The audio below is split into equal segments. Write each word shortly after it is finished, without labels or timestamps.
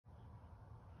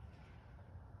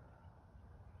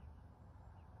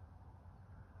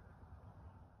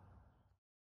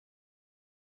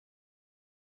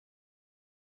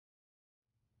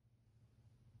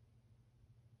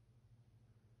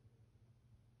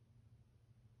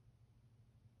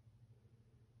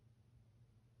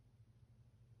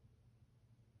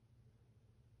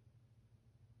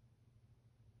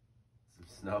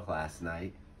snow last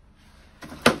night.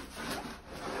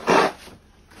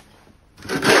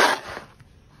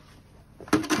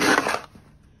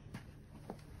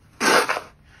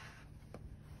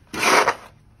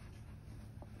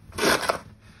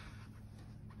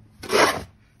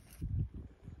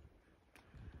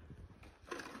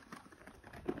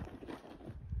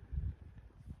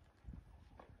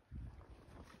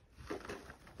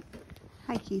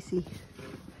 Hi, Casey.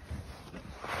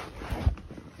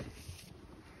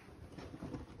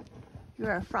 You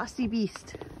are a frosty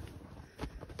beast.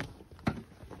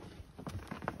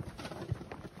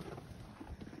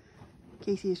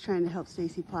 Casey is trying to help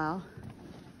Stacy plow.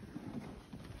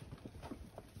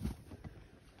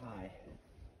 Hi.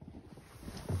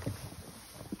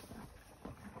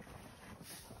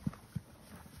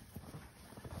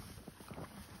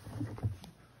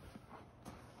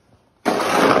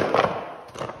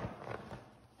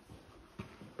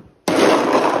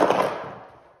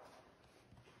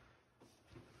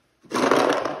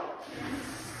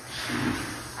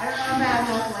 I don't know if I have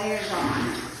enough layers on.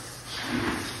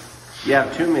 You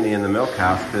have too many in the milk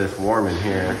house because it's warm in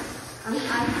here. I'm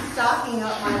stocking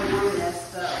up my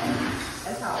warmness, so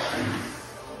that's how it works.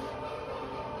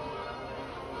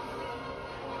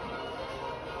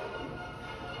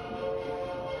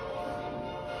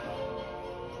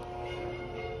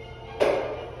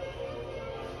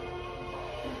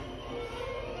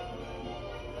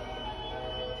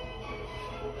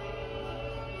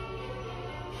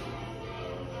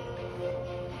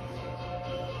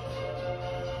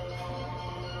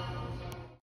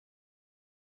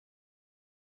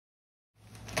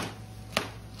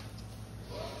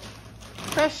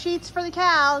 Fresh sheets for the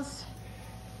cows.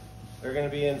 They're gonna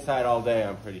be inside all day,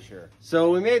 I'm pretty sure. So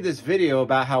we made this video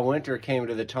about how Winter came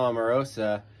to the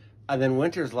Tomarosa, and then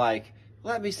Winter's like,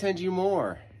 let me send you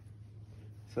more.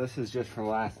 So this is just from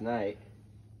last night.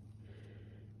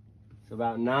 It's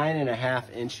about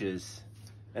 9.5 inches,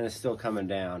 and it's still coming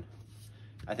down.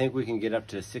 I think we can get up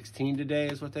to 16 today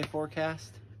is what they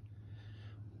forecast.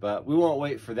 But we won't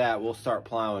wait for that. We'll start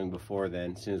plowing before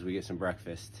then, as soon as we get some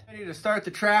breakfast. Ready to start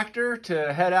the tractor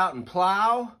to head out and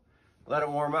plow. Let it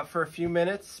warm up for a few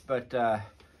minutes. But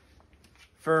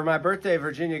for my birthday,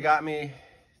 Virginia got me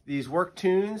these work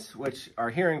tunes, which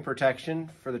are hearing protection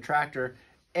for the tractor,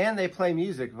 and they play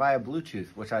music via Bluetooth,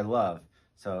 which I love.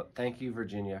 So thank you,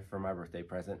 Virginia, for my birthday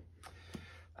present.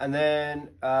 And then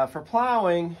for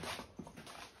plowing,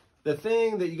 the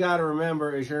thing that you got to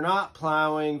remember is you're not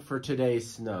plowing for today's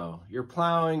snow. You're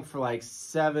plowing for like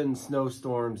 7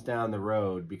 snowstorms down the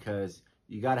road, because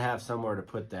you got to have somewhere to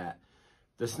put that.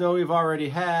 The snow we've already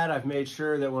had, I've made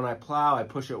sure that when I plow, I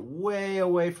push it way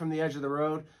away from the edge of the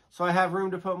road so I have room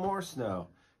to put more snow.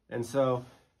 And so,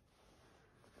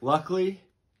 luckily,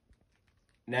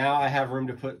 now I have room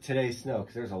to put today's snow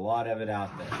because there's a lot of it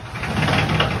out there.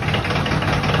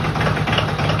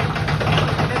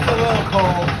 It's a little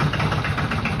cold.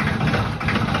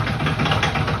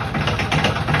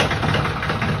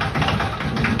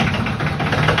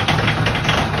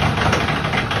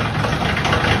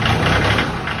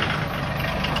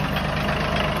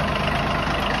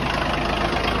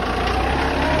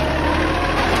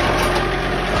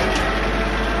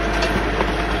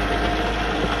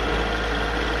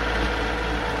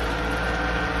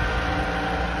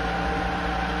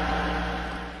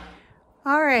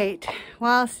 All right,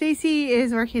 while Stacy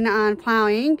is working on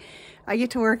plowing, I get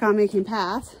to work on making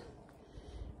paths.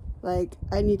 Like,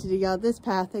 I need to dig out this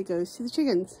path that goes to the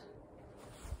chickens.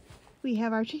 We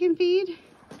have our chicken feed.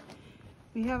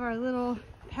 We have our little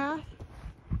path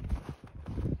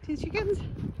to the chickens.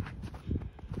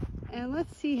 And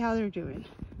let's see how they're doing.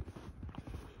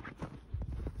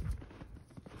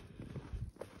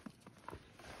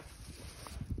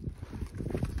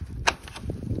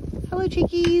 Hello,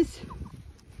 chickies.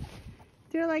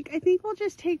 They're like, I think we'll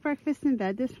just take breakfast in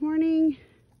bed this morning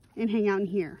and hang out in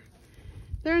here.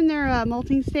 They're in their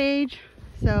molting stage,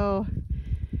 so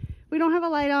we don't have a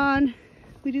light on.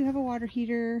 We do have a water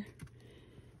heater,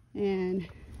 and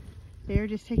they're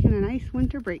just taking a nice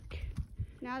winter break.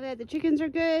 Now that the chickens are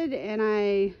good and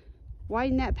I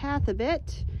widened that path a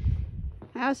bit,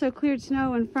 I also cleared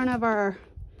snow in front of our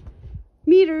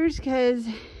meters, because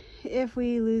if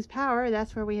we lose power,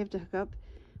 that's where we have to hook up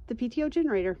the PTO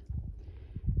generator.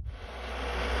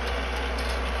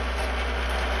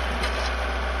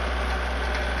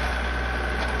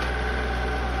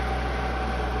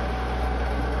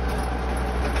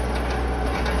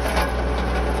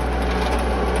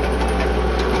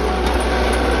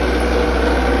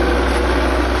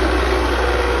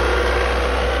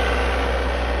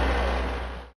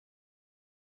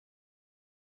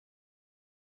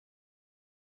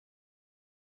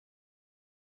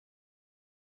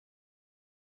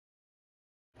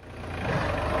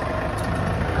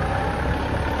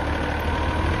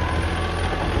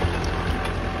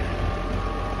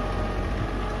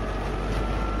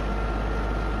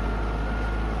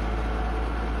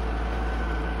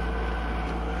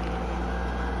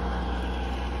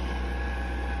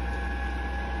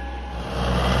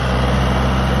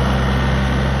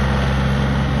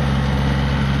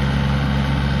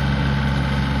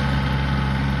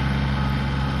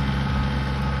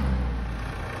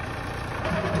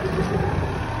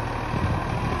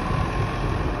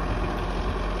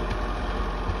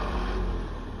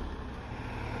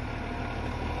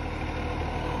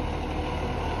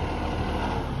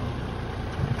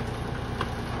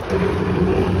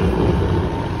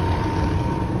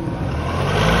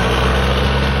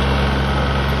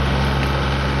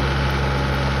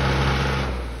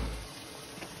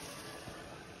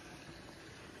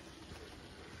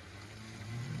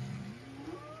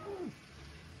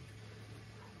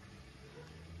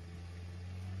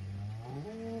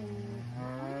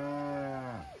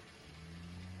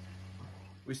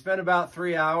 We spent about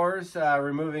 3 hours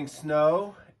removing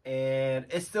snow, and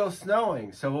it's still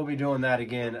snowing, so we'll be doing that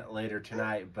again later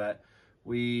tonight. But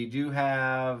we do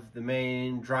have the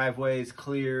main driveways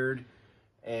cleared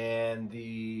and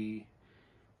the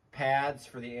pads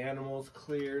for the animals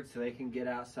cleared so they can get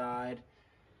outside.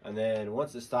 And then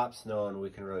once it stops snowing,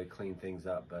 we can really clean things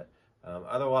up. But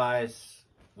otherwise,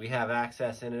 we have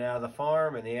access in and out of the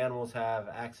farm, and the animals have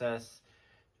access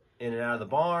in and out of the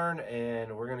barn,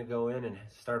 and we're gonna go in and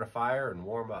start a fire and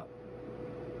warm up.